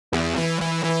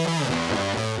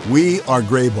We are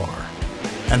Graybar,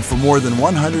 and for more than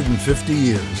 150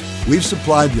 years, we've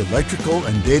supplied the electrical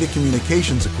and data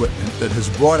communications equipment that has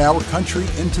brought our country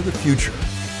into the future.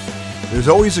 There's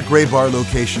always a Graybar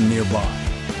location nearby.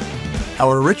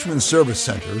 Our Richmond Service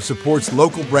Center supports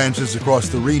local branches across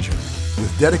the region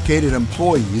with dedicated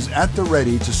employees at the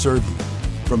ready to serve you.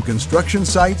 From construction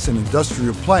sites and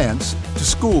industrial plants to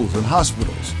schools and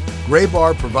hospitals,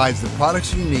 Graybar provides the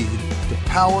products you need to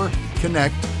power,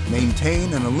 connect,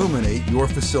 maintain, and illuminate your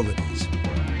facilities.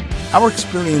 Our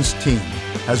experienced team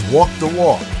has walked the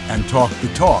walk and talked the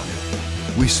talk.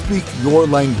 We speak your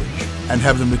language and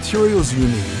have the materials you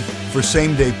need for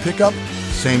same-day pickup,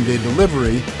 same-day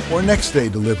delivery, or next-day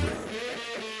delivery.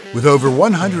 With over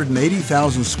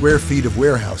 180,000 square feet of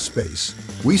warehouse space,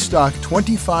 we stock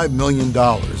 $25 million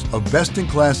of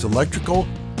best-in-class electrical,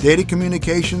 data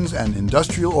communications, and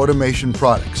industrial automation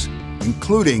products,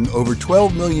 including over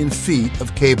 12 million feet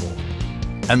of cable.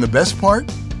 And the best part?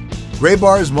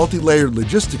 Graybar's multi-layered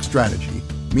logistics strategy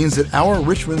means that our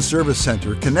Richmond Service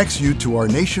Center connects you to our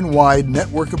nationwide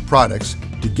network of products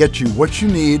to get you what you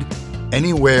need,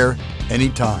 anywhere,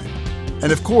 anytime.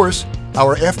 And of course,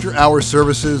 our after-hour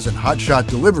services and hotshot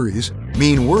deliveries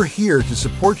mean we're here to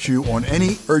support you on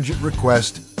any urgent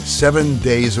request 7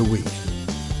 days a week.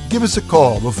 Give us a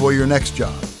call before your next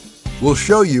job. We'll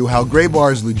show you how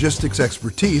Graybar's logistics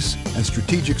expertise and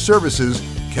strategic services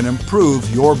can improve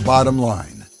your bottom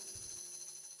line.